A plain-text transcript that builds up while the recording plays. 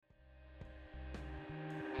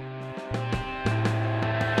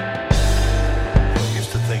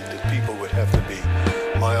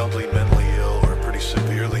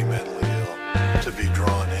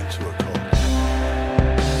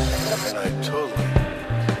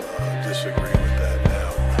disagree with that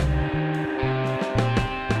now.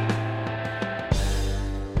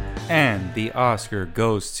 And the Oscar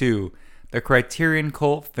goes to the Criterion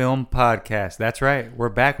Cult Film Podcast. That's right. We're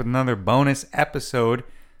back with another bonus episode.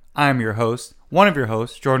 I'm your host, one of your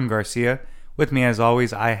hosts, Jordan Garcia. With me, as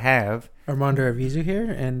always, I have Armando Arvizu here.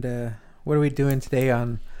 And what are we doing today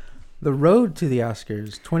on the road to the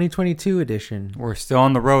Oscars 2022 edition? We're still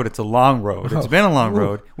on the road. It's a long road. It's been a long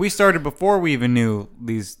road. We started before we even knew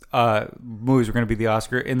these movies were going to be the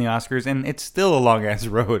Oscars, and it's still a long ass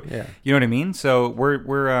road. Yeah. You know what I mean? So we're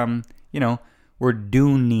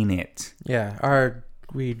dooning it. Yeah,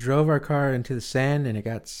 we drove our car into the sand and it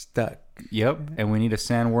got stuck. Yep, and we need a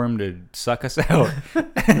sandworm to suck us out.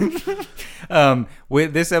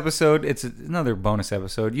 With this episode, it's another bonus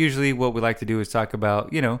episode. Usually what we like to do is talk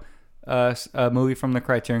about, a movie from the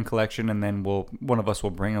Criterion Collection, and then one of us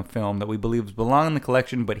will bring a film that we believe belong in the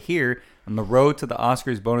collection. But here, on the road to the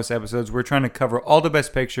Oscars bonus episodes, we're trying to cover all the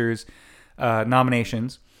Best Pictures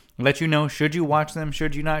nominations. Let you know, should you watch them?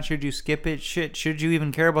 Should you not? Should you skip it? Should you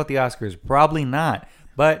even care about the Oscars? Probably not.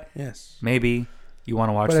 But yes, maybe you want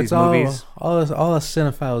to watch but these movies. All us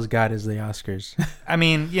cinephiles got is the Oscars. I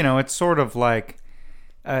mean, it's sort of like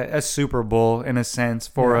a Super Bowl in a sense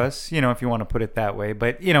for us, if you want to put it that way.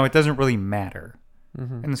 But, it doesn't really matter.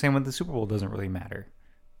 Mm-hmm. And the same with the Super Bowl doesn't really matter.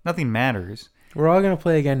 Nothing matters. We're all going to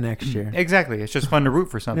play again next year. Exactly. It's just fun to root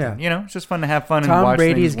for something. Yeah. It's just fun to have fun and Tom watch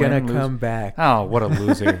Brady's things going to come back. Oh, what a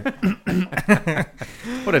loser.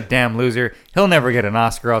 What a damn loser. He'll never get an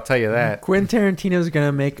Oscar, I'll tell you that. Quentin Tarantino's going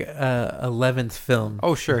to make a 11th film.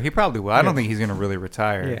 Oh, sure. He probably will. I don't think he's going to really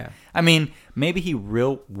retire. Yeah. I mean, maybe he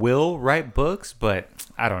will write books, but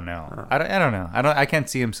I don't know. I don't know. I can't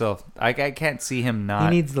see himself. I can't see him not. He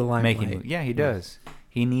needs the limelight. Yeah, he does.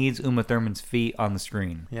 He needs Uma Thurman's feet on the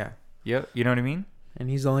screen. Yeah. Yep. You know what I mean? And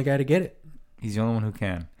he's the only guy to get it. He's the only one who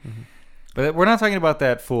can. Mm-hmm. But we're not talking about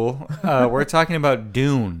that fool. We're talking about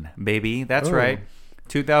Dune, baby. That's right.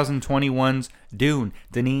 2021's Dune.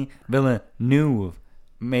 Denis Villeneuve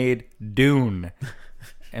made Dune.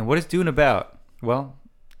 And what is Dune about? Well,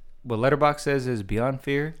 what Letterboxd says is beyond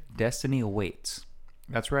fear, destiny awaits.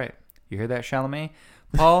 That's right. You hear that, Chalamet?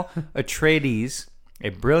 Paul Atreides, a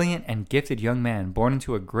brilliant and gifted young man born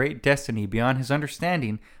into a great destiny beyond his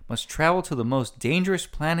understanding, must travel to the most dangerous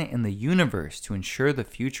planet in the universe to ensure the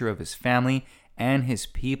future of his family and his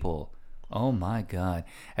people. Oh my God.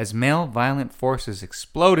 As male violent forces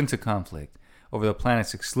explode into conflict over the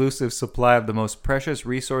planet's exclusive supply of the most precious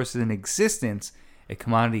resources in existence, a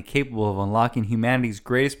commodity capable of unlocking humanity's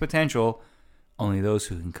greatest potential, only those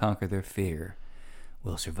who can conquer their fear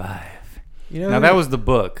will survive. Now that was the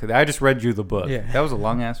book. I just read you the book. Yeah. That was a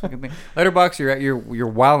long ass fucking thing. Letterboxd, you're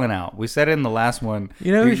wilding out. We said it in the last one.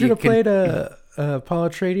 We should have played Paul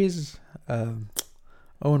Atreides,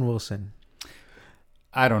 Owen Wilson.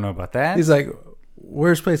 I don't know about that. He's like,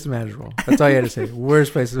 worst place imaginable. That's all you had to say.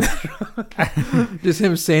 Worst place imaginable. Just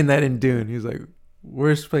him saying that in Dune. He's like,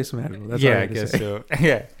 worst place imaginable. That's all I guess so.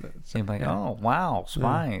 Yeah. Seems like, oh wow,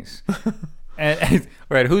 spies. And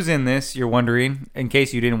right, who's in this? You're wondering, in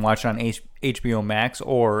case you didn't watch it on HBO Max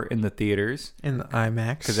or in the theaters. In the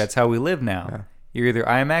IMAX. Because that's how we live now. Yeah. You're either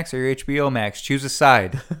IMAX or you're HBO Max. Choose a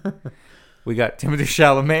side. We got Timothée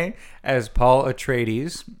Chalamet as Paul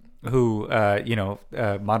Atreides, who,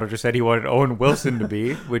 Mondo just said he wanted Owen Wilson to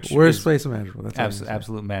be, which worst place imaginable. That's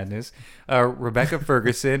absolute madness. Rebecca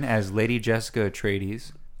Ferguson as Lady Jessica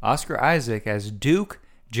Atreides. Oscar Isaac as Duke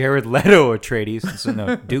Jared Leto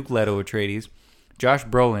Atreides. Duke Leto Atreides. Josh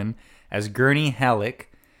Brolin as Gurney Halleck.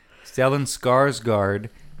 Stellan Skarsgård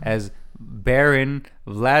as Baron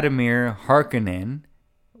Vladimir Harkonnen.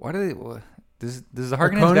 Why do they? Does the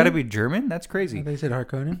Harkonnens got to be German? That's crazy. They said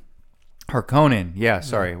Harkonnen. Harkonnen. Yeah,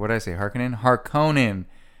 sorry. What did I say? Harkonnen? Harkonnen.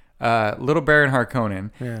 Little Baron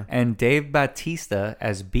Harkonnen. Yeah. And Dave Bautista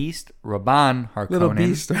as Beast Rabban Harkonnen. Little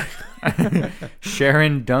Beast.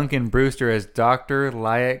 Sharon Duncan Brewster as Dr.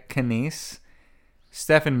 Liat Kanice.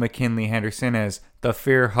 Stephen McKinley Henderson as the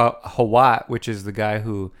Fear Hawat, which is the guy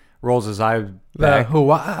who rolls his eye back.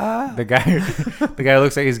 The guy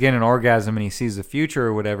looks like he's getting an orgasm and he sees the future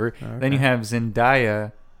or whatever. Okay. Then you have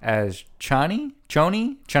Zendaya as Chani.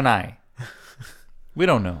 We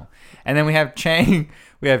don't know. And then we have Shang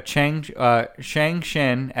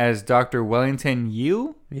Shen as Dr. Wellington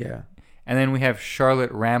Yu. Yeah. And then we have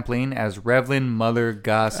Charlotte Rampling as Revlin Mother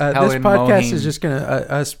Goss. This podcast is just going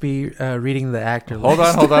to us be reading the actor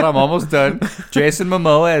list. Hold on. I'm almost done. Jason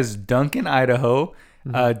Momoa as Duncan Idaho.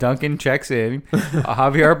 Duncan checks in.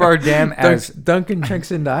 Javier Bardem as... Duncan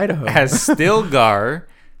checks into Idaho. As Stilgar.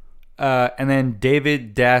 And then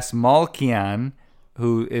David Dasmalkian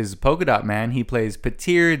who is Polka Dot Man. He plays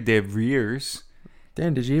Petir de Vries.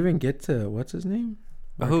 Dan, did you even get to what's his name?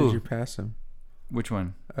 Or Who? did you pass him? Which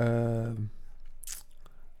one?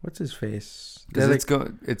 What's his face? Because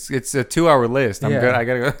it's a 2-hour list. I'm Yeah. good. I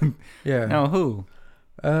gotta go. Yeah. No, who?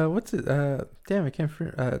 What's it? Damn, I can't.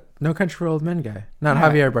 No Country for Old Men guy. Not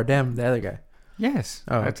Yeah. Javier Bardem. The other guy. Yes.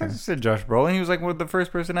 Oh, I okay. said Josh Brolin. He was like the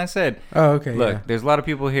first person I said. Oh, okay. Look, yeah. there's a lot of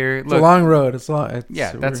people here. It's Look, a long road. It's long.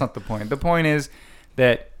 that's not the point. The point is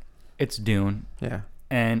that it's Dune, Yeah.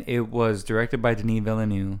 and it was directed by Denis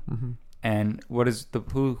Villeneuve. Mm-hmm. And what is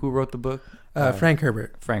who wrote the book? Frank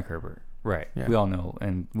Herbert. Frank Herbert. Right. Yeah. We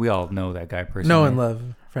all know that guy personally. No one love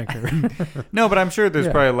Frank Herbert. No, but I'm sure there's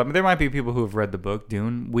Yeah. probably a lot. There might be people who have read the book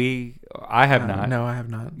Dune. I have not. No, I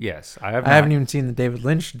have not. Yes, I have. I haven't even seen the David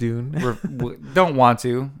Lynch Dune. Don't want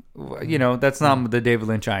to. You know, that's not the David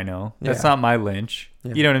Lynch I know. That's Yeah. not my Lynch.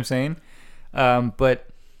 Yeah. You know what I'm saying? But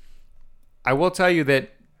I will tell you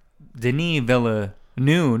that Denis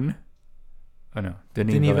Villeneuve. Oh no,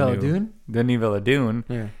 Denis Villeneuve. Denis Villeneuve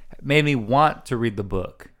Yeah. made me want to read the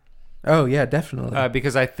book. Oh yeah, definitely.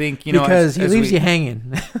 Because I think because he leaves you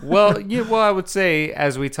hanging. Well, I would say,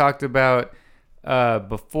 as we talked about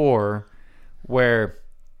before, where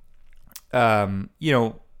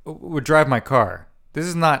would Drive My Car. This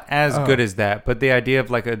is not as good as that, but the idea of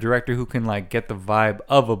like a director who can like get the vibe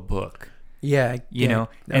of a book. Yeah. You know,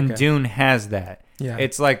 and okay. Dune has that. Yeah.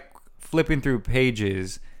 It's like flipping through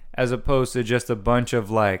pages as opposed to just a bunch of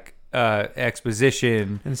like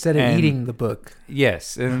exposition. Instead of eating the book.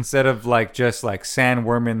 Yes, and instead of like just like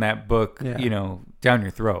sandworming that book, Yeah. down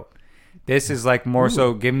your throat. This is like more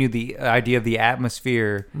so giving you the idea of the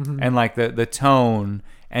atmosphere and like the tone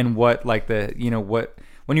and what like what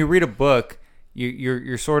when you read a book,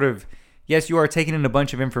 you're sort of, yes, you are taking in a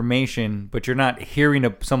bunch of information, but you're not hearing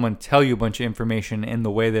someone tell you a bunch of information in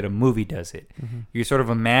the way that a movie does it. You're sort of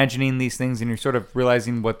imagining these things and you're sort of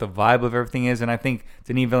realizing what the vibe of everything is. And I think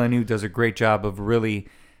Denis Villeneuve does a great job of really,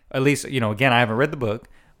 at least, again, I haven't read the book,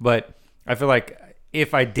 but I feel like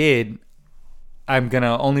if I did, I'm going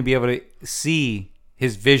to only be able to see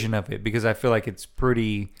his vision of it because I feel like it's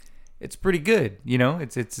pretty good.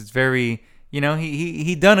 It's very,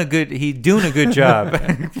 he doing a good job.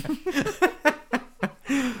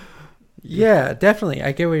 Yeah, definitely.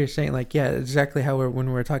 I get what you're saying. Like, yeah, exactly how when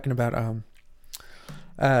we were talking about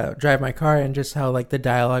Drive My Car and just how like the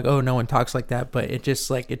dialogue, oh, no one talks like that, but it's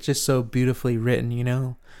just so beautifully written,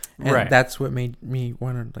 And right. that's what made me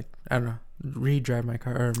want to, like, I don't know, read Drive My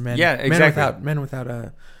Car or Men. Yeah, exactly. Men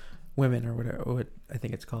Without Women or whatever. What I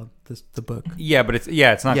think it's called, the book. Yeah, but it's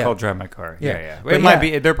not Yeah. called Drive My Car. Yeah. Yeah. But It might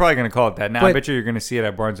yeah. be. They're probably going to call it that. Now I But- bet you're going to see it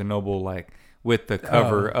at Barnes and Noble, like with the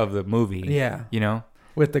cover of the movie. Yeah.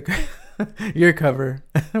 With the your cover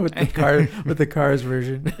with the Cars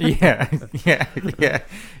version. yeah. But-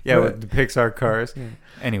 With the Pixar cars. Yeah.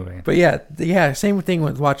 Anyway, But yeah, same thing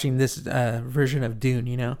with watching this version of Dune.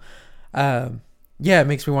 It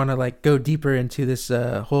makes me want to like go deeper into this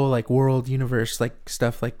whole like world universe like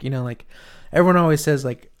stuff. Like like everyone always says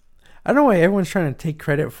like I don't know why everyone's trying to take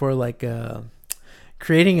credit for like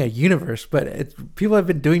creating a universe, but people have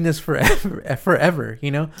been doing this forever,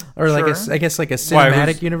 or like Sure. I guess like a Why,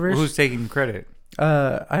 cinematic universe. Who's taking credit?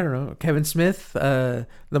 I don't know, Kevin Smith, the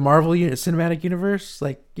Marvel cinematic universe,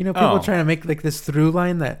 like people trying to make like this through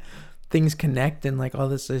line that things connect and like all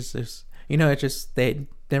this is it's just they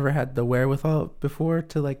never had the wherewithal before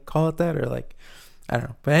to like call it that, or like I don't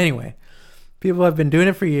know. But anyway, people have been doing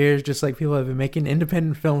it for years, just like people have been making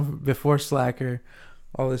independent film before Slacker,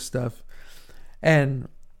 all this stuff. And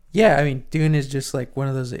yeah, I mean, Dune is just like one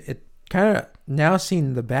of those. It kind of, now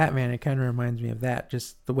seeing the Batman, it kind of reminds me of that,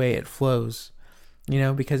 just the way it flows,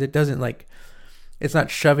 because it doesn't like, it's not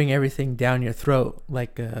shoving everything down your throat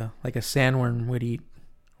like a sandworm would eat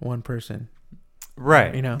one person.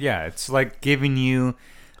 Right. Yeah, it's like giving you,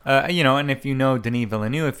 and if you know Denis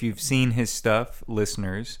Villeneuve, if you've seen his stuff,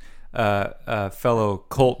 listeners, fellow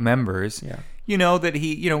cult members, Yeah. you know that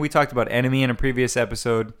he, we talked about Enemy in a previous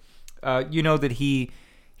episode. That he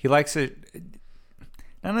likes to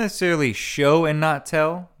not necessarily show and not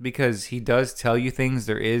tell, because he does tell you things.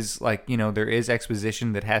 There is there is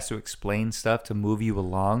exposition that has to explain stuff to move you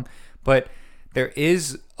along, but there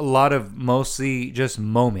is a lot of mostly just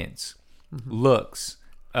moments, looks,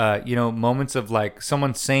 moments of like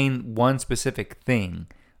someone saying one specific thing,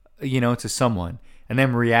 to someone, and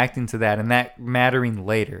them reacting to that and that mattering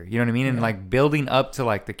later. You know what I mean? And like building up to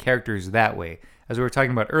like the characters that way. As we were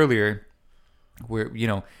talking about earlier, where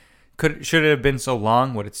should it have been so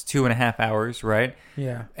long? What, it's 2.5 hours, right?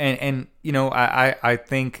 Yeah. And I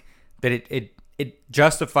think that it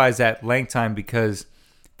justifies that length time because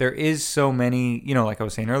there is so many, like I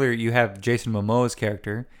was saying earlier, you have Jason Momoa's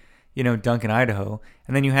character, Duncan Idaho,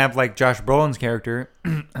 and then you have like Josh Brolin's character,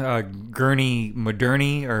 Gurney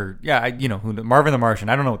Moderney, or Marvin the Martian.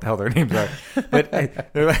 I don't know what the hell their names are, but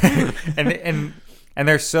they're like, and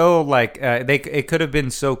they're so like it could have been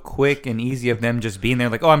so quick and easy of them just being there,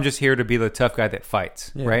 like, oh, I'm just here to be the tough guy that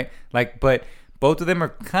fights, right? Like, but both of them are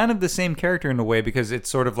kind of the same character in a way, because it's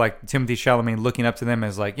sort of like Timothée Chalamet looking up to them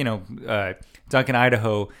as like, Duncan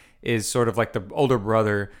Idaho is sort of like the older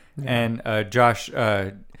brother, and Josh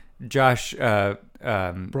Brolin.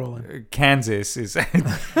 Kansas is and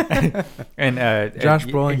Josh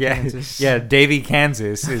Brolin, Kansas. Davy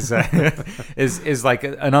Kansas is is like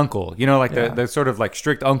an uncle, like the sort of like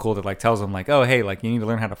strict uncle that like tells him like, oh, hey, like you need to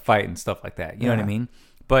learn how to fight and stuff like that, you know what I mean?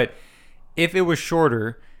 But if it was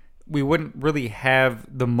shorter, we wouldn't really have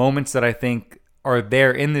the moments that I think are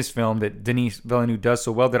there in this film that Denis Villeneuve does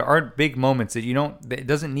so well, that aren't big moments, that it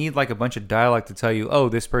doesn't need like a bunch of dialogue to tell you, oh,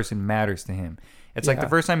 this person matters to him. It's like the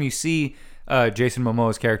first time you see Jason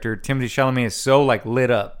Momoa's character, Timothée Chalamet is so like lit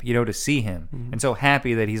up, to see him, and so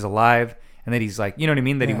happy that he's alive, and that he's like, you know what I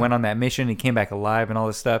mean, that he went on that mission, he came back alive and all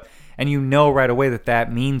this stuff, and right away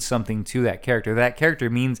that means something to that character. That character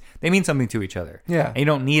mean something to each other. Yeah, and you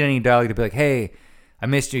don't need any dialogue to be like, hey, I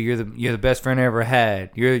missed you. You're the best friend I ever had.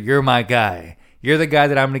 You're my guy. You're the guy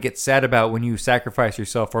that I'm gonna get sad about when you sacrifice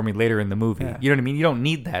yourself for me later in the movie. Yeah. You know what I mean? You don't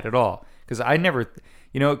need that at all, because I never,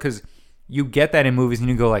 because you get that in movies and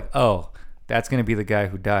you go like, oh, that's gonna be the guy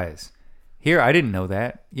who dies. Here, I didn't know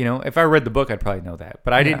that. If I read the book, I'd probably know that,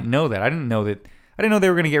 but I didn't know that. I didn't know they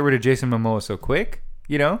were gonna get rid of Jason Momoa so quick.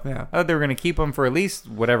 I thought they were going to keep him for at least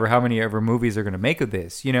how many ever movies they're going to make of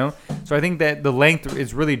this, So I think that the length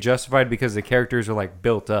is really justified because the characters are like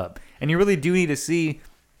built up. And you really do need to see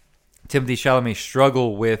Timothée Chalamet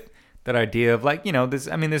struggle with that idea of like,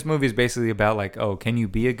 this movie is basically about like, oh, can you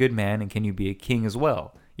be a good man and can you be a king as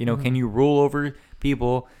well? Can you rule over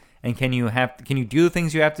people, and can you do the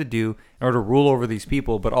things you have to do in order to rule over these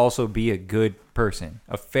people, but also be a good person,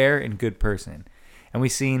 a fair and good person? And we've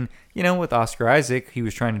seen, with Oscar Isaac, he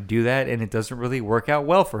was trying to do that, and it doesn't really work out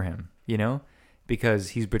well for him,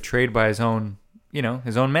 because he's betrayed by his own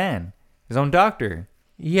man, his own doctor.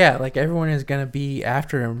 Yeah, like everyone is going to be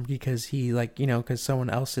after him because he because someone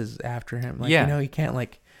else is after him. Like, he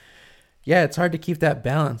can't it's hard to keep that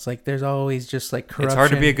balance. Like there's always just like corruption. It's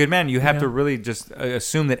hard to be a good man. You have to really just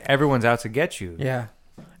assume that everyone's out to get you. Yeah.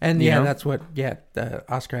 And that's what,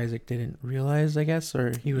 Oscar Isaac didn't realize, I guess,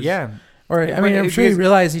 or he was... Yeah. Or, I'm sure he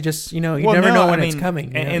realized he just, you never know when it's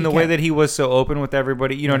coming. And the way that he was so open with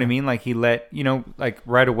everybody, you know what I mean? Like, he let, like,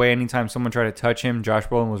 right away, anytime someone tried to touch him, Josh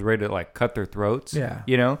Brolin was ready to, like, cut their throats. Yeah.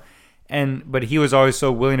 But he was always so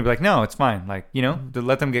willing to be like, no, it's fine. Like, to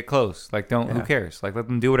let them get close. Like, who cares? Like, let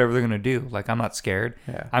them do whatever they're going to do. Like, I'm not scared.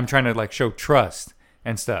 Yeah. I'm trying to, like, show trust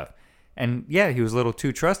and stuff. And, he was a little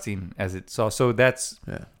too trusting as it saw. So that's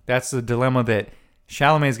the dilemma that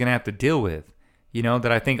Chalamet is going to have to deal with.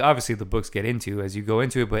 That I think obviously the books get into as you go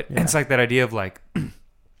into it, but it's like that idea of like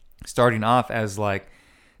starting off as like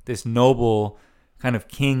this noble kind of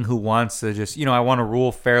king who wants to just, I want to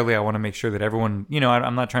rule fairly. I want to make sure that everyone,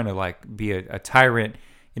 I'm not trying to like be a tyrant.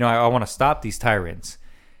 I want to stop these tyrants.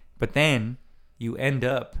 But then you end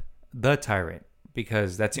up the tyrant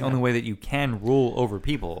because that's the only way that you can rule over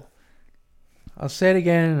people. I'll say it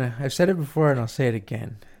again. I've said it before and I'll say it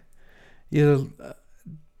again. Either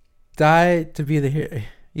die to be the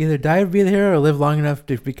hero or live long enough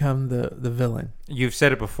to become the villain. You've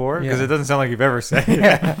said it before? Because it doesn't sound like you've ever said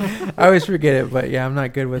it. I always forget it, but I'm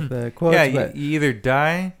not good with the quotes. Yeah, but you either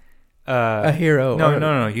die... a hero.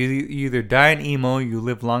 No. You either die an emo, you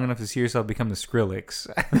live long enough to see yourself become the Skrillex.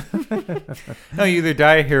 No, you either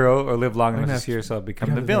die a hero or live long enough to see yourself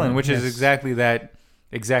become the villain, which is exactly that.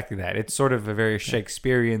 Exactly that. It's sort of a very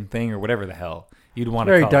Shakespearean thing or whatever the hell you'd want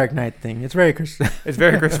to call it. Very Dark Knight thing. It's very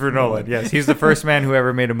Christopher Nolan. Yes, he's the first man who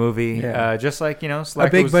ever made a movie. Just like Slacker. A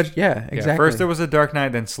big budget. Yeah, exactly. Yeah, first there was a Dark Knight,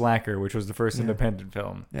 then Slacker, which was the first independent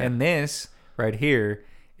film, and this right here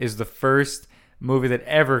is the first movie that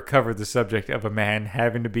ever covered the subject of a man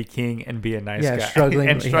having to be king and be a nice guy struggling,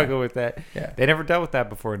 and struggle with that. Yeah. They never dealt with that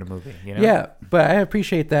before in a movie. Yeah, but I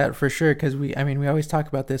appreciate that for sure because we always talk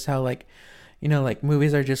about this how like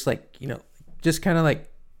movies are just like just kind of like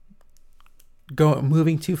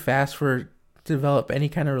moving too fast to develop any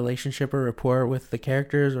kind of relationship or rapport with the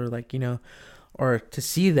characters or or to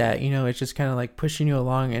see that, it's just kind of like pushing you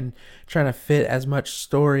along and trying to fit as much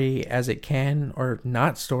story as it can, or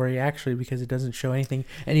not story actually, because it doesn't show anything,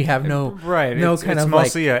 and you have no it's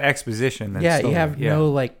mostly exposition. You have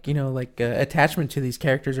no attachment to these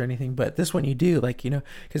characters or anything. But this one you do,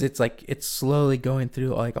 because it's slowly going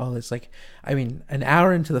through like all this. Like, I mean, an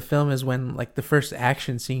hour into the film is when like the first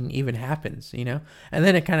action scene even happens, and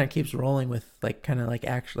then it kind of keeps rolling with like kind of like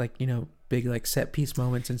action, like big like set piece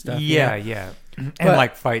moments and stuff. And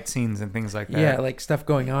like fight scenes and things like that. Yeah, like stuff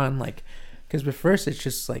going on, like, because at first it's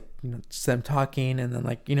just like it's them talking, and then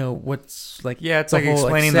like what's like it's like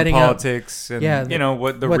explaining the politics and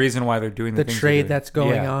what the reason why they're doing the trade that's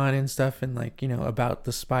going on and stuff, and like about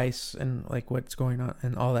the spice and like what's going on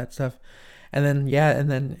and all that stuff, and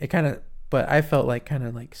then it kind of, but I felt like kind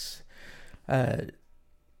of like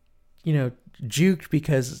juked,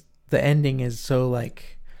 because the ending is so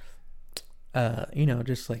like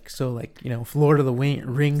just like so like Lord of the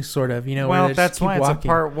Rings sort of, well, that's why it's a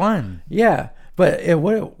part one. Yeah, but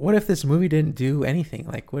what if this movie didn't do anything?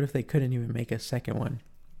 Like, what if they couldn't even make a second one?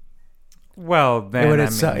 Well, then it would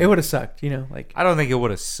have sucked. Like, I don't think it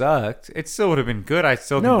would have sucked. It still would have been good. I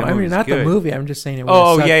still think no, the movie not good. The movie. I'm just saying it would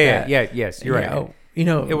have sucked. Yes, you're right.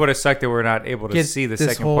 It would have sucked that we're not able to see the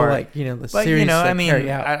second whole, part. Like, the but series.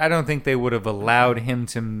 I don't think they would have allowed him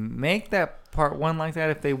to make that part one like that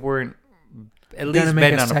if they weren't at least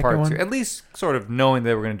betting on a part two. At least sort of knowing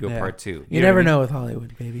they were going to do a part two. You never know with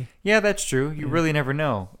Hollywood, baby. Yeah, that's true. You really never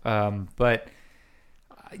know. But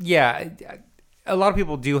yeah, a lot of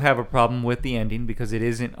people do have a problem with the ending because it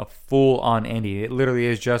isn't a full-on ending. It literally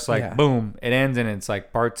is just like, boom, it ends and it's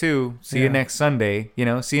like part two. See you next Sunday.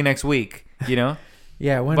 See you next week. Yeah.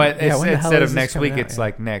 Instead of next week, it's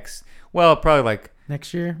like next. Well, probably like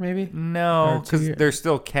next year, maybe. No, because they're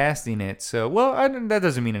still casting it. So, that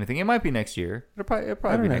doesn't mean anything. It might be next year. It'll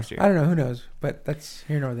probably be next year. I don't know. Who knows? But that's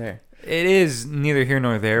here nor there. It is neither here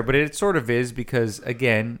nor there, but it sort of is because,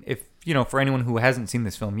 again, if for anyone who hasn't seen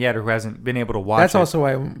this film yet or who hasn't been able to watch that's also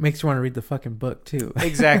why it makes you want to read the fucking book too.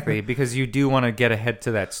 Exactly, because you do want to get ahead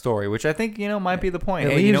to that story, which I think might be the point.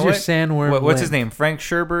 It leaves your sandworm. What's his name? Frank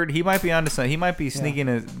Sherbert. He might be onto something. He might be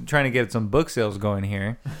sneaking, trying to get some book sales going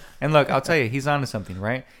here. And look, I'll tell you, he's onto something,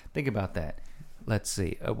 right? Think about that. Let's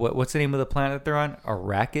see. What's the name of the planet they're on?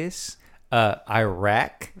 Arrakis,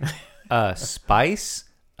 Iraq, spice,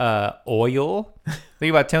 oil. Think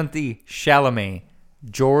about Timothy Chalamet.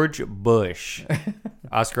 George Bush,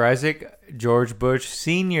 Oscar Isaac, George Bush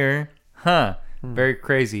Sr. Very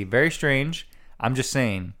crazy, very strange. I'm just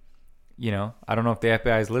saying, I don't know if the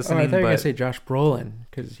FBI is listening. I thought you were going to say Josh Brolin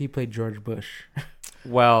because he played George Bush.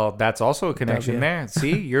 Well, that's also a connection there.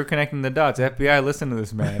 See, you're connecting the dots. FBI, listen to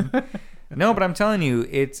this man. No, but I'm telling you,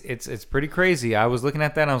 it's pretty crazy. I was looking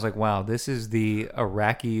at that and I was like, wow, this is the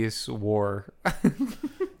Iraqis war.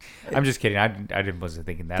 I'm just kidding. I wasn't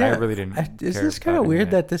thinking that. I really didn't. Is this kind of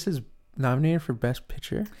weird that this is nominated for Best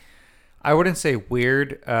Picture? I wouldn't say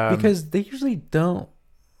weird because they usually don't,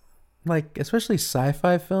 like, especially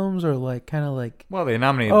sci-fi films or like kind of like. Well, they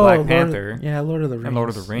nominated Black Panther. Lord of the Rings. And Lord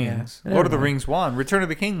of the Rings. Yeah. Lord of the Rings won. Return of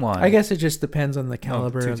the King won. I guess it just depends on the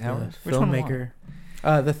caliber of the filmmaker.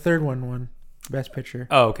 The third one won Best Picture.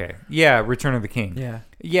 Oh, okay. Yeah, Return of the King.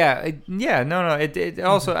 Yeah. No. It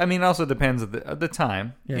also, also depends on the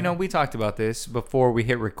time. Yeah. We talked about this before we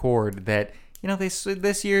hit record that,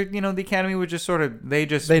 this year, the Academy would just sort of, they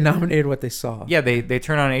nominated what they saw. Yeah, they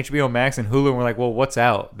turn on HBO Max and Hulu and we're like, well, what's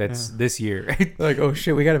out that's this year? Like, oh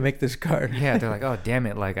shit, we got to make this card. Yeah, they're like, oh, damn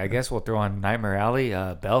it. Like, I guess we'll throw on Nightmare Alley,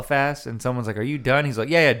 Belfast. And someone's like, are you done? He's like,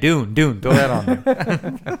 yeah, Dune, throw that on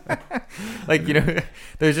there. Like,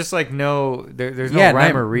 there's just like no, there's no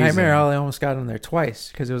rhyme or reason. Nightmare Alley almost got on there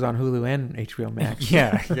twice because it was on Hulu and HBO Max.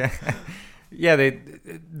 Yeah,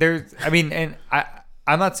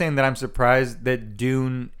 I'm not saying that I'm surprised that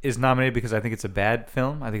Dune is nominated because I think it's a bad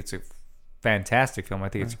film. I think it's a fantastic film. I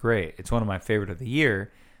think it's great. It's one of my favorite of the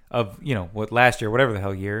year of, last year, whatever the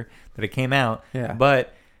hell year that it came out. Yeah.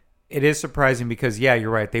 But it is surprising because, you're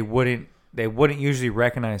right. They wouldn't usually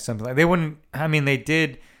recognize something like they wouldn't. I mean, they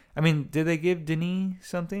did. Did they give Denis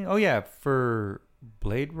something? Oh yeah, for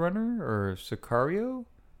Blade Runner or Sicario?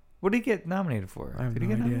 What did he get nominated for? Did he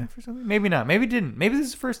get nominated for something? Maybe not. Maybe didn't. Maybe this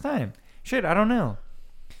is the first time. Shit, I don't know.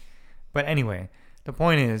 But anyway, the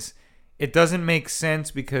point is, it doesn't make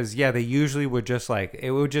sense because, they usually would just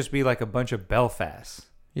it would just be like a bunch of Belfast.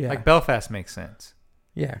 Yeah. Like Belfast makes sense.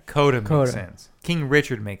 Yeah. Coda makes sense. King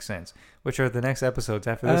Richard makes sense, which are the next episodes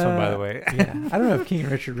after this one, by the way. Yeah. I don't know if King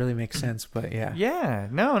Richard really makes sense, but yeah. Yeah.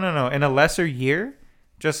 No. In a lesser year,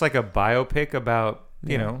 just like a biopic about,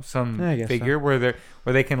 some figure where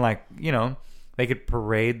they can they could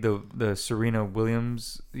parade the Serena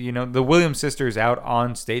Williams, the Williams sisters out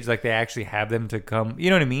on stage, like they actually have them to come. You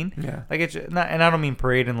know what I mean? Yeah. Like it's not, and I don't mean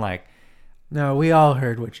parade and like. No, we all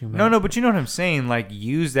heard what you meant. No, but you know what I'm saying. Like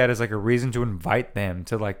use that as like a reason to invite them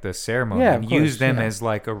to like the ceremony. Yeah, and of course, use them as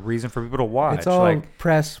like a reason for people to watch. It's all like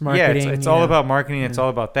press marketing. Yeah, it's all about marketing. It's all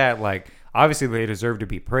about that. Like obviously they deserve to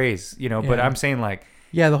be praised. But I'm saying like.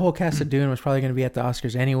 Yeah, the whole cast of Dune was probably going to be at the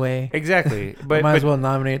Oscars anyway. Exactly, but might as well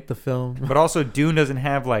nominate the film. But also, Dune doesn't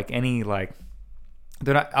have like any like.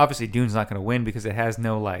 They're not obviously Dune's not going to win because it has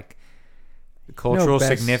no like cultural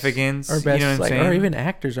significance. Or best, you know what I'm saying? Or even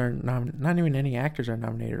actors aren't not even any actors are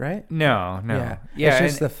nominated, right? No. Yeah. It's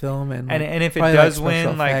just the film and if it does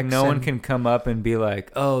win, like no one can come up and be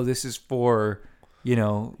like, oh, this is for.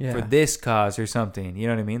 For this cause or something. You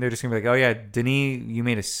know what I mean? They're just gonna be like, oh yeah, Denis, you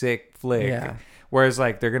made a sick flick. Yeah. Whereas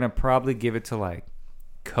like they're gonna probably give it to like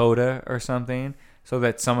Coda or something, so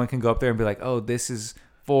that someone can go up there and be like, "Oh, this is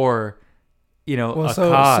for, a cause."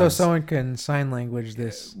 So someone can sign language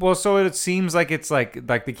this. Well, so it seems like it's like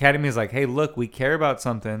the Academy is like, "Hey, look, we care about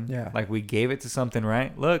something. Yeah. Like we gave it to something,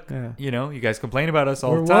 right? Look, you guys complain about us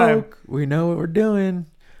all We're the time. Woke. We know what we're doing.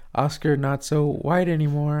 Oscar not so white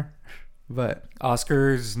anymore." But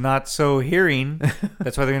Oscar's not so hearing.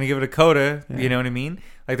 That's why they're gonna give it a Coda. Yeah. You know what I mean?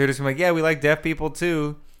 Like they're just gonna be like, yeah, we like deaf people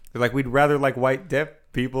too. They're like, we'd rather like white deaf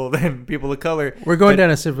people than people of color. We're going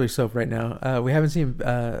down a slippery slope right now. We haven't seen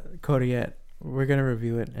Coda yet. We're gonna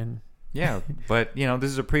review it and. Yeah, but this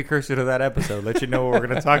is a precursor to that episode. Let you know what we're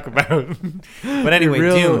gonna talk about. But anyway,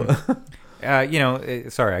 Dune.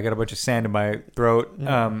 Sorry, I got a bunch of sand in my throat.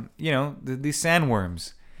 Yeah. These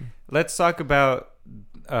sandworms. Let's talk about.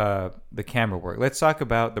 The camera work. Let's talk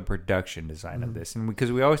about the production design of this, and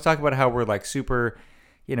because we always talk about how we're like super,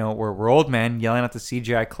 we're old men yelling at the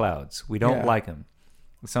CGI clouds. We don't like them.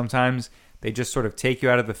 Sometimes they just sort of take you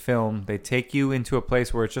out of the film. They take you into a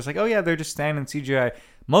place where it's just like, oh yeah, they're just standing in CGI.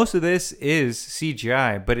 Most of this is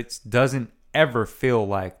CGI, but it doesn't ever feel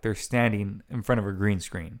like they're standing in front of a green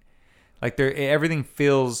screen. Like everything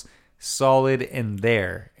feels solid and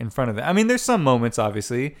there in front of them. I mean, there's some moments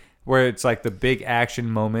obviously where it's like the big action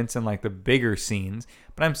moments and like the bigger scenes.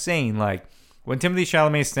 But I'm saying like when Timothée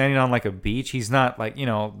Chalamet is standing on like a beach, he's not like,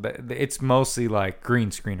 it's mostly like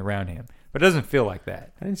green screen around him. But it doesn't feel like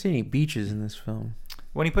that. I didn't see any beaches in this film.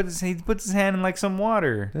 When he puts his hand in like some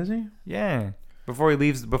water. Does he? Yeah. Before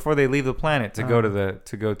they leave the planet to go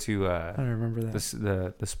to I don't remember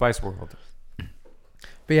that. The Spice World.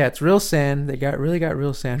 But yeah, it's real sand. They really got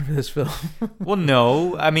real sand for this film. Well,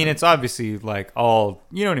 no. I mean, it's obviously like all,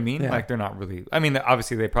 you know what I mean? Yeah. Like they're not really, I mean,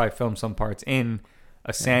 obviously they probably filmed some parts in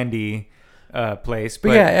a sandy place.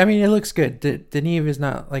 But yeah, I mean, it looks good. Denis is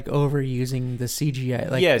not like overusing the CGI.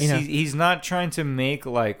 Like, yes, he's not trying to make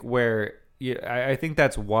like where, I think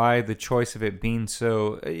that's why the choice of it being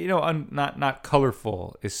so, not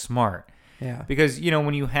colorful is smart. Yeah. Because,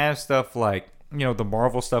 when you have stuff like, the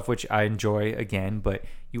Marvel stuff, which I enjoy again, but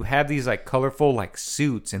you have these like colorful like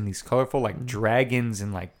suits and these colorful like dragons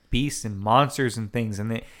and like beasts and monsters and things, and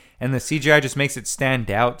the CGI just makes it stand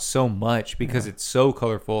out so much because it's so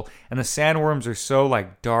colorful, and the sandworms are so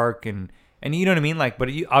like dark and you know what I mean, like, but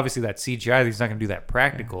obviously that CGI, he's not gonna do that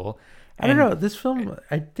practical. I don't know, this film,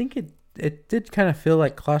 I think it did kind of feel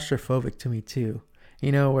like claustrophobic to me too,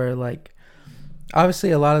 where like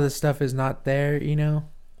obviously a lot of the stuff is not there,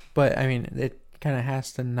 but I mean it kind of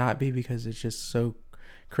has to not be because it's just so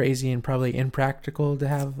crazy and probably impractical to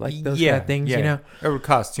have like those kind of things, It would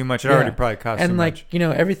cost too much. It already probably cost and too like, much.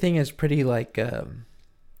 Everything is pretty like there's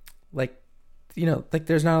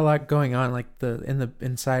not a lot going on like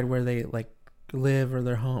inside where they like live or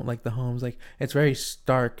their home, like the homes, like it's very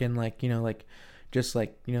stark and like, just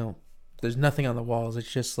like, there's nothing on the walls.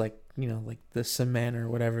 It's just like, like the cement or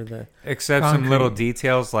whatever except concrete. Some little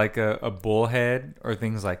details like a bullhead or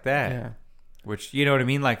things like that. Yeah. Which, you know what I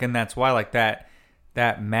mean? Like, and that's why like that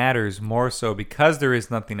matters more so because there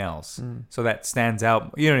is nothing else. So that stands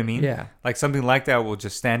out. You know what I mean? Yeah. Like something like that will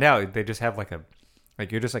just stand out. They just have like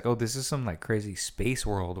you're just like, oh, this is some like crazy space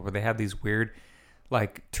world where they have these weird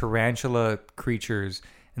like tarantula creatures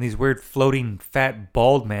and these weird floating fat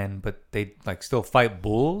bald men, but they like still fight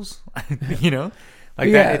bulls, Like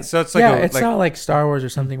yeah, that. So it's like it's not like Star Wars or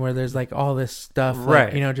something where there's like all this stuff,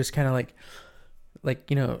 right? Like, just kind of like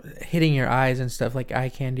hitting your eyes and stuff like eye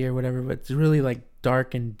candy or whatever. But it's really like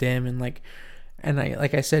dark and dim and like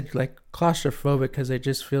I said, like claustrophobic because it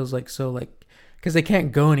just feels like so like because they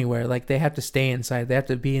can't go anywhere. Like they have to stay inside. They have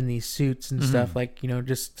to be in these suits and stuff like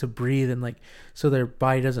just to breathe and like so their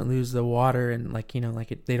body doesn't lose the water and like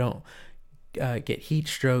they don't get heat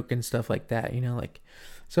stroke and stuff like that. Like.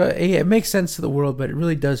 So it makes sense to the world, but it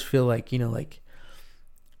really does feel like, like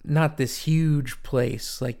not this huge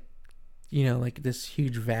place, like, you know, like this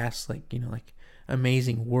huge, vast, like, you know, like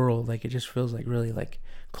amazing world. Like, it just feels like really like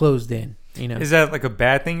closed in, you know. Is that like a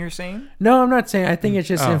bad thing you're saying? No, I'm not saying. I think it's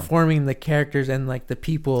just informing the characters and like the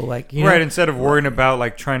people, like, you know, right. Instead of worrying about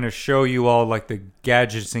like trying to show you all like the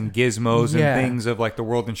gadgets and gizmos and things of like the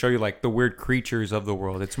world, and show you like the weird creatures of the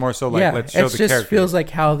world. It's more so like let's show the characters. It just feels like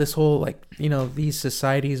how this whole, like, you know, these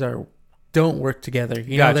societies don't work together.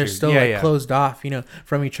 You know, they're still closed off, you know,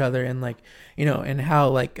 from each other, and like, you know, and how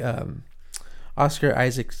like Oscar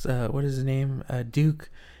Isaac's what is his name, Duke,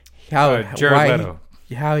 Jared Leto.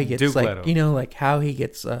 How he gets Duke like Leto. You know, like how he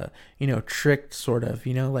gets you know, tricked, sort of,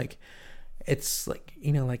 you know, like it's like,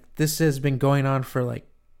 you know, like this has been going on for like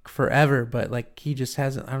forever, but like he just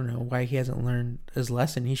hasn't, I don't know why he hasn't learned his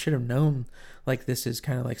lesson. He should have known like this is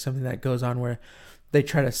kind of like something that goes on where they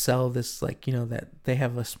try to sell this, like, you know, that they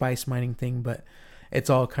have a spice mining thing, but it's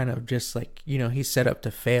all kind of just like, you know, he's set up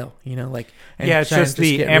to fail, you know, like, and it's just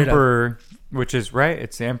the emperor, which is right.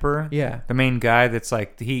 It's the emperor. Yeah. The main guy that's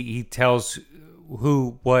like, he tells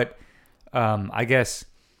what, I guess,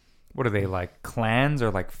 what are they, like clans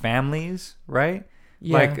or like families, right?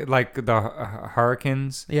 Yeah. Like the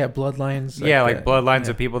Hurricanes. Yeah, bloodlines. Like bloodlines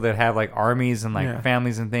of people that have like armies and like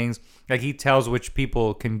families and things. Like he tells which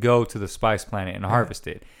people can go to the Spice Planet and harvest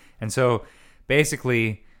it. And so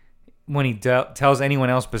basically when he tells anyone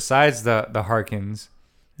else besides the Harkins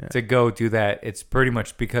to go do that, it's pretty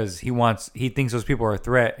much because he thinks those people are a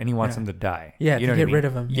threat and he wants them to die. Yeah, you to know get rid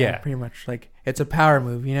of them. Yeah, pretty much. Like, it's a power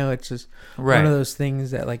move, you know. It's just one of those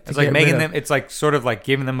things that like it's like making them. It's like sort of like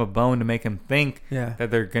giving them a bone to make them think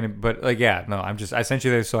that they're gonna. But like, I sent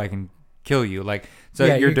you there so I can kill you. Like, so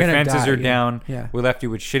your defenses are down. Yeah. We left you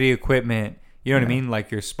with shitty equipment. You know what I mean?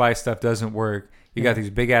 Like your spy stuff doesn't work. You got these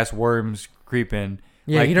big ass worms creeping.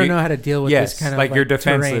 Yeah, like you don't know how to deal with this kind of like you're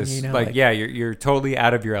defenseless. Terrain, you know, like you're totally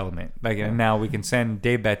out of your element. Like and now we can send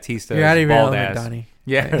Dave Bautista's you're out of your bald element, ass. Donnie.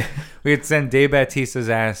 Yeah, we could send Dave Bautista's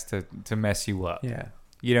ass to mess you up. Yeah,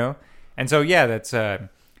 you know, and so that's and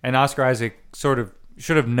Oscar Isaac sort of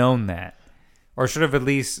should have known that, or should have at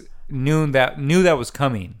least knew that was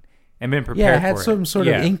coming and been prepared. Yeah, had some sort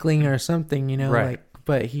of inkling or something, you know, like.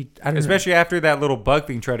 But especially after that little bug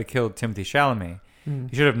thing tried to kill Timothée Chalamet.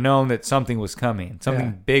 He should have known that something was coming,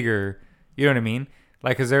 something bigger. You know what I mean?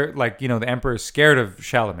 Like, cause they're like, you know, the Emperor's scared of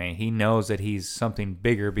Chalamet. He knows that he's something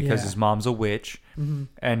bigger because his mom's a witch,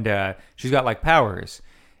 and she's got like powers.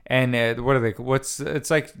 And what are they?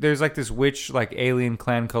 It's like there's like this witch like alien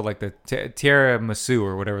clan called like the Tierra Masu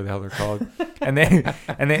or whatever the hell they're called, and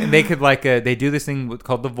they could like they do this thing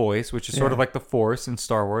called the Voice, which is sort of like the Force in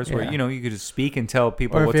Star Wars, where you know you could just speak and tell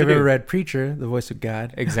people what to do. Or if you've ever read Preacher, the voice of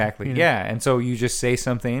God. Exactly. You know? Yeah, and so you just say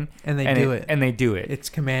something, and they do it, and they do it. It's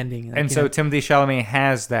commanding. Like, and so Timothée Chalamet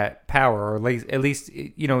has that power, or at least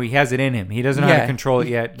you know he has it in him. He doesn't know how to control it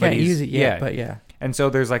yet. Can't use it yet, but yeah. And so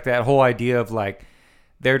there's like that whole idea of like.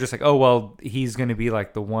 They're just like, oh, well, he's going to be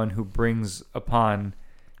like the one who brings upon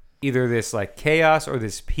either this like chaos or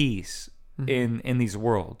this peace in these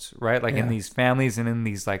worlds, right? Like in these families and in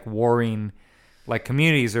these like warring like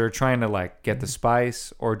communities that are trying to like get the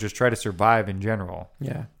spice or just try to survive in general.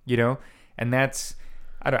 Yeah. You know? And that's,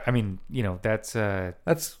 that's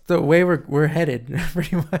the way we're headed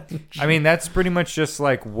pretty much. I mean, that's pretty much just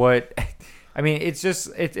like what... I mean, it's just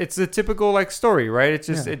it's a typical like story, right? It's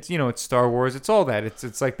just it's you know it's Star Wars, it's all that.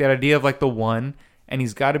 It's like that idea of like the one, and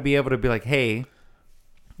he's got to be able to be like, hey,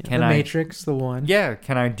 can the Matrix, the one,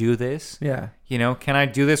 can I do this? Yeah, you know, can I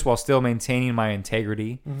do this while still maintaining my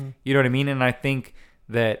integrity? You know what I mean? And I think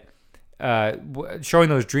that showing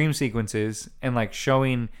those dream sequences and like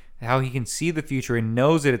showing how he can see the future and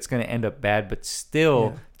knows that it's going to end up bad, but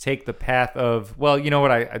still take the path of, well, you know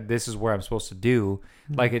what, this is where I'm supposed to do.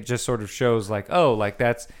 Like it just sort of shows like, oh, like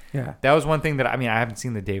that was one thing that, I mean, I haven't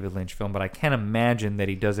seen the David Lynch film, but I can't imagine that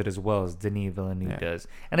he does it as well as Denis Villeneuve does.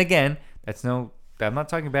 And again, I'm not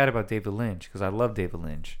talking bad about David Lynch because I love David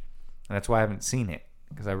Lynch. And that's why I haven't seen it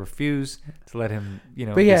because I refuse to let him, you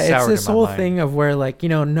know, but it's this whole thing of where like, you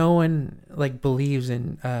know, no one like believes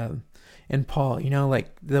in Paul, you know,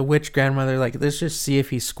 like the witch grandmother, like let's just see if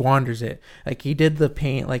he squanders it. Like he did the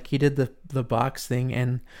paint, like he did the box thing,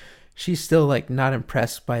 and she's still like not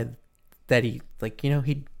impressed by that. He like, you know,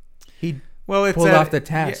 he pulled off the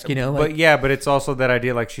task, you know. Like, but it's also that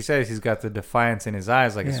idea, like she says, he's got the defiance in his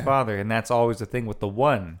eyes, like his father, and that's always the thing with the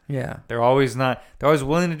one. Yeah, they're always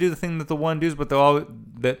willing to do the thing that the one does, but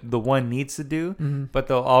that the one needs to do, but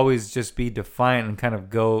they'll always just be defiant and kind of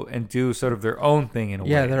go and do sort of their own thing in a way.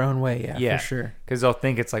 Yeah, their own way. Yeah, for sure. Because they'll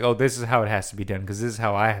think it's like, oh, this is how it has to be done because this is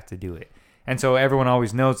how I have to do it, and so everyone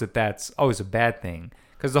always knows that that's always a bad thing.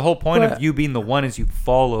 Because the whole point of you being the one is you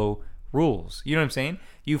follow rules. You know what I'm saying?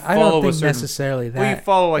 You follow I don't think a certain, necessarily that. Well, you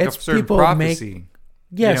follow like It's a certain people prophecy.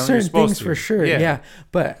 Yeah, you know, certain things to. for sure. Yeah.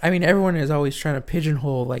 But I mean, everyone is always trying to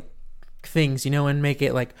pigeonhole like things, and make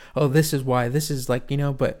it like, oh, this is why, this is like,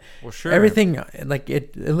 but well, sure. everything like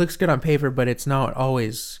it looks good on paper, but it's not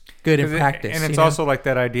always good in practice. And it's also like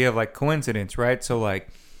that idea of like coincidence, right? So like,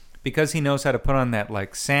 because he knows how to put on that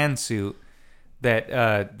like sand suit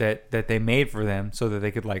that they made for them so that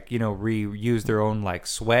they could like, reuse their own like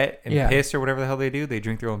sweat and piss or whatever the hell they do. They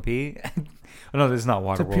drink their own pee. Oh, no, this is not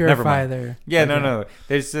water. To purify their... Yeah, no.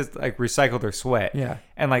 They just like recycle their sweat. Yeah.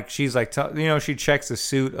 And like she's like, she checks the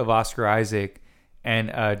suit of Oscar Isaac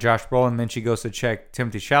and Josh Brolin. Then she goes to check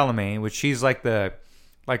Timothée Chalamet, which she's like the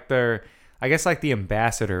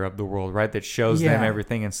ambassador of the world, right? That shows them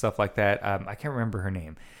everything and stuff like that. I can't remember her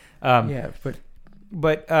name. So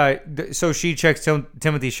she checks Timothée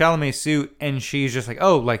Chalamet's suit, and she's just like,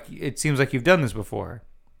 oh, like it seems like you've done this before.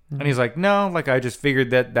 And he's like, no, like I just figured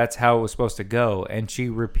that's how it was supposed to go. And she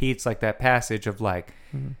repeats like that passage of like,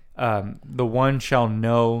 the one shall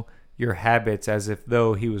know your habits as if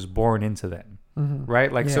though he was born into them.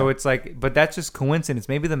 Right? Like, so it's like, but that's just coincidence.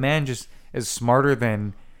 Maybe the man just is smarter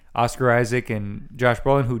than Oscar Isaac and Josh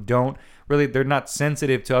Brolin, who don't really, they're not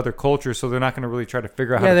sensitive to other cultures, so they're not going to really try to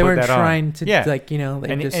figure out how to put that on. Yeah, they weren't trying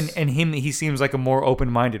to, and he seems like a more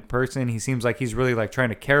open-minded person. He seems like he's really like trying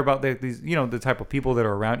to care about these, the type of people that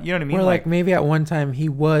are around. You know what I mean? Or like maybe at one time he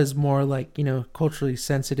was more like, culturally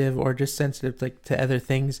sensitive or just sensitive like to other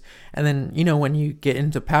things. And then, when you get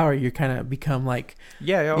into power, you kind of become like,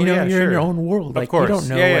 you're in your own world. Like, you don't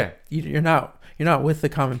know you're not with the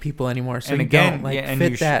common people anymore. So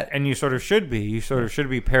and you sort of should be. You sort of should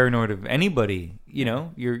be paranoid of anybody.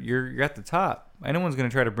 You're at the top. Anyone's going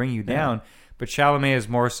to try to bring you down. But Chalamet is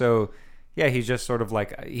more so. Yeah, he's just sort of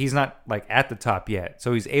like, he's not like at the top yet,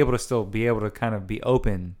 so he's able to still be able to kind of be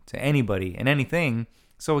open to anybody and anything.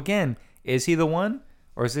 So again, is he the one,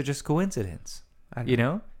 or is it just coincidence?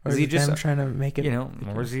 Or is he just trying to make it?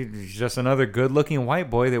 Or is he just another good-looking white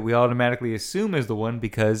boy that we automatically assume is the one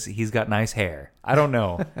because he's got nice hair? I don't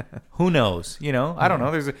know. Who knows? I don't know.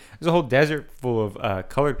 There's a whole desert full of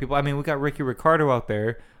colored people. I mean, we got Ricky Ricardo out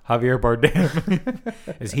there, Javier Bardem.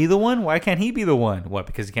 Is he the one? Why can't he be the one? What?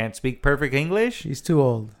 Because he can't speak perfect English? He's too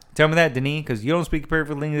old. Tell me that, Denis, because you don't speak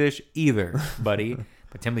perfect English either, buddy.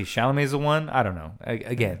 But Timothée Chalamet is the one. I don't know.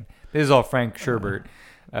 Again, this is all Frank Sherbert.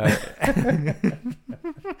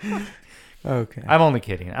 Okay. I'm only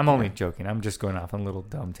kidding. I'm only joking. I'm just going off on a little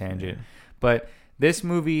dumb tangent. But this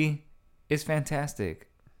movie is fantastic.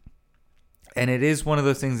 And it is one of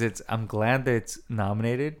those things I'm glad that it's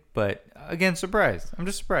nominated, but again, surprised. I'm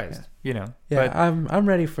just surprised, Yeah, but, I'm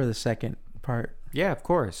ready for the second part. Yeah, of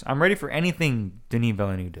course. I'm ready for anything Denis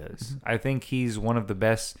Villeneuve does. I think he's one of the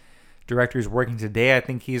best directors working today. I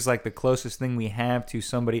think he's like the closest thing we have to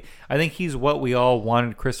somebody. I think he's what we all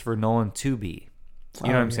wanted Christopher Nolan to be. You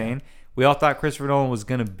know what I'm saying? We all thought Christopher Nolan was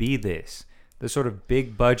going to be this sort of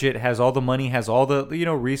big budget, has all the money, has all the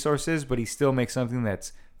resources, but he still makes something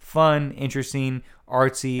that's fun, interesting,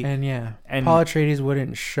 artsy. And Paul Atreides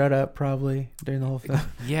wouldn't shut up probably during the whole film.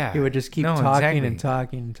 Yeah. He would just keep talking and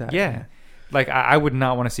talking. Yeah. Like I would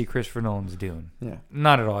not want to see Christopher Nolan's Dune. Yeah.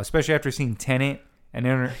 Not at all, especially after seeing Tenet and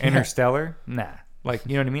Interstellar. Nah. Like,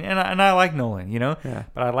 you know what I mean? And I like Nolan, Yeah.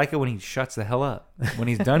 But I like it when he shuts the hell up. When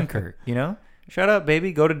he's Dunkirk, Shut up,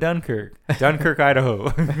 baby. Go to Dunkirk. Dunkirk,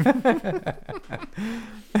 Idaho.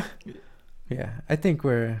 Yeah. I think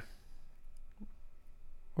we're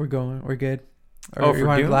good. Or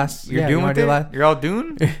for Dune? You're Dune with it? You're all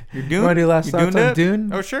Dune? You're Dune? You want to do last thoughts on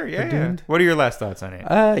Dune? Oh, sure. Yeah. What are your last thoughts on it?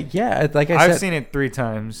 Like I said, I've seen it 3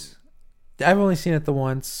 times. I've only seen it the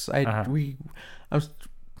once. This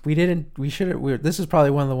is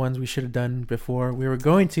probably one of the ones we should have done before. We were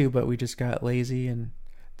going to, but we just got lazy and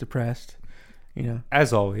depressed.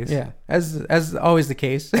 As always. Yeah, as always the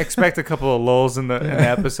case. Expect a couple of lulls in the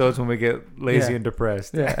episodes when we get lazy and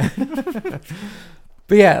depressed. Yeah.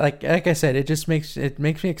 But yeah, like I said, it makes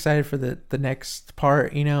me excited for the next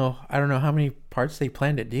part. I don't know how many parts they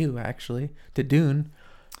plan to do actually to Dune.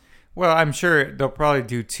 Well, I'm sure they'll probably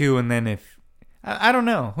do 2, and then if I don't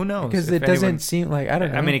know, who knows? Because it doesn't seem like, I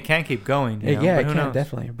don't know. I mean, it can't keep going. Yeah, it can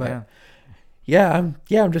definitely. But I'm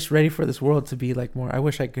just ready for this world to be like more. I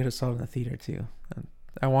wish I could have saw it in the theater too.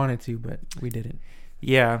 I wanted to, but we didn't.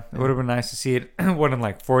 Yeah, it would have been nice to see it one in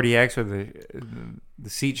like 40X where the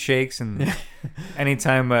seat shakes, and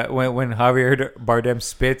anytime when Javier Bardem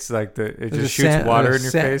spits, like it just shoots water in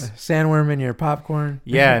your face. Sandworm in your popcorn.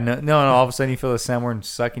 Yeah, no, all of a sudden you feel the sandworm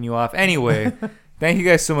sucking you off. Anyway, thank you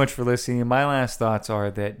guys so much for listening. My last thoughts are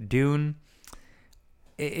that Dune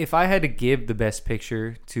if I had to give the best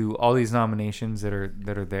picture to all these nominations that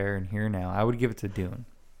are there and here now, I would give it to Dune.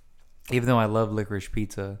 Even though I love Licorice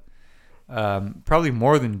Pizza, probably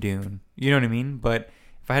more than Dune. You know what I mean? But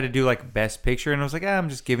if I had to do like best picture and I was like, I'm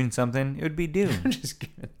just giving something, it would be Dune. Just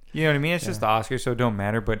kidding. You know what I mean? It's just the Oscars, so it don't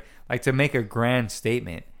matter. But like to make a grand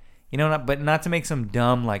statement, you know, not to make some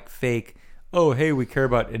dumb like fake. Oh, hey, we care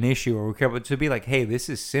about an issue, or we care about to be like, hey, this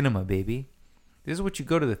is cinema, baby. This is what you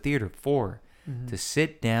go to the theater for, to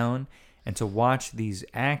sit down and to watch these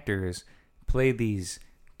actors play these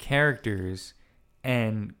characters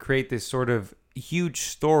and create this sort of huge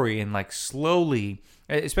story and like slowly,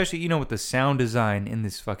 especially, you know, with the sound design in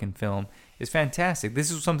this fucking film is fantastic.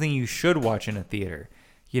 This is something you should watch in a theater.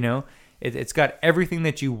 You know, it's got everything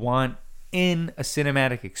that you want in a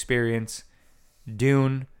cinematic experience.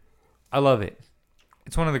 Dune, I love it.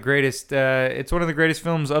 It's one of the greatest. It's one of the greatest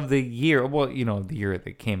films of the year. Well, you know, the year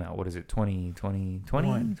that came out. What is it?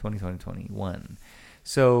 2021.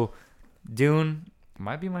 So, Dune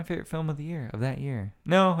might be my favorite film of the year of that year.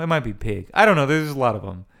 No, it might be Pig. I don't know. There's a lot of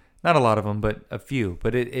them. Not a lot of them, but a few.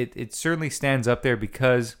 But it certainly stands up there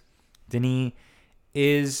because Denis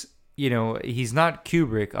is. You know, he's not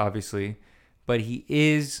Kubrick, obviously, but he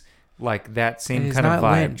is like that same kind of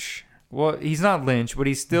vibe. Lynch. Well, he's not Lynch, but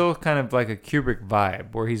he's still kind of like a Kubrick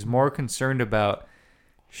vibe, where he's more concerned about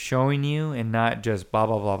showing you and not just blah,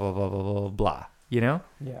 blah, blah, blah, blah, blah, blah, blah. You know?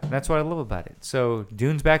 Yeah. And that's what I love about it. So,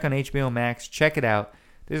 Dune's back on HBO Max. Check it out.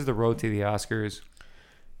 This is the road to the Oscars.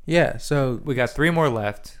 Yeah, so we got 3 more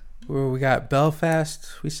left. We got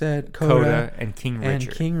Belfast, we said, Coda and King Richard.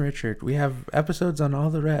 And King Richard. We have episodes on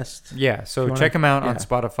all the rest. Yeah, so check them out on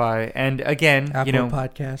Spotify. And again, Apple you know,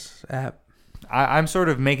 Podcasts app. I'm sort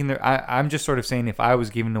of making I'm just sort of saying if I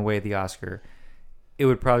was giving away the Oscar, it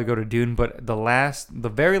would probably go to Dune. But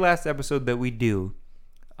the very last episode that we do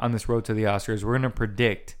on this road to the Oscars, we're going to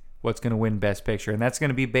predict what's going to win Best Picture. And that's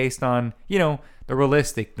going to be based on, you know, the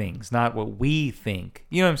realistic things, not what we think.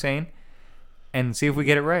 You know what I'm saying? And see if we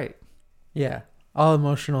get it right. Yeah. All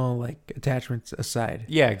emotional like attachments aside.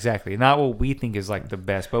 Yeah, exactly. Not what we think is like the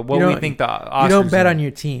best, but what we think the Oscars. You don't bet on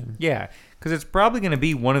your team. Yeah, because it's probably going to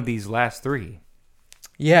be one of these last 3.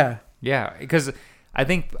 Yeah. Yeah, because I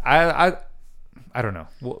think I don't know.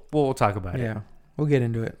 We'll talk about it. Yeah, we'll get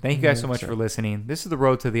into it. Thank you guys so much for listening. This is the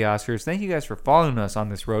road to the Oscars. Thank you guys for following us on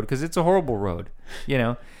this road because it's a horrible road. You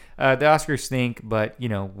know, the Oscars stink, but you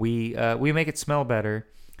know we make it smell better.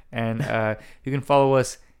 And you can follow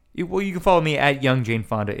us. You can follow me at Young Jane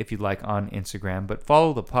Fonda if you'd like on Instagram. But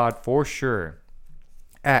follow the pod for sure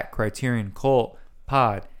at Criterion Cult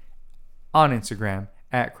Pod on Instagram,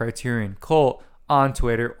 at Criterion Cult on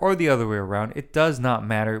Twitter, or the other way around. It does not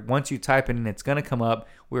matter. Once you type it in, it's going to come up.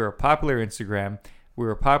 We're a popular Instagram.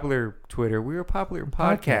 We're a popular Twitter. We're a popular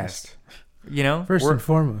podcast. You know, first and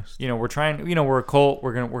foremost. You know, we're trying. You know, we're a cult.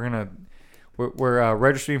 We're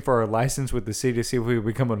registering for our license with the city to see if we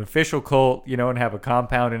become an official cult, you know, and have a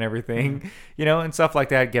compound and everything, you know, and stuff like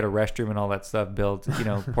that. Get a restroom and all that stuff built, you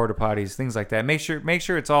know, porta potties, things like that. Make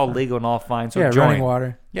sure it's all legal and all fine. So join. Running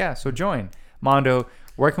water. Yeah, so join. Mondo,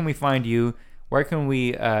 where can we find you? Where can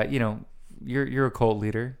we, you know, you're a cult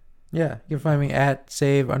leader. Yeah, you can find me at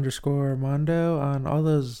 @save_Mondo on all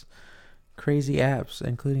those crazy apps,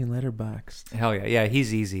 including Letterboxd. Hell yeah. Yeah,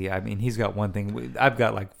 he's easy. I mean, he's got one thing. I've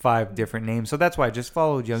got like 5 different names. So that's why I just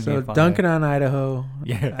followed Young Jane Fonda. Duncan on Idaho.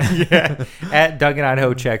 Yeah. At Duncan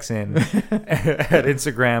Idaho checks in at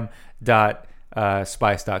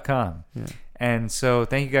Instagram.spice.com. Yeah. And so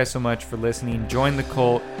thank you guys so much for listening. Join the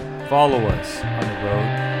cult. Follow us on the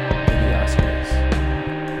road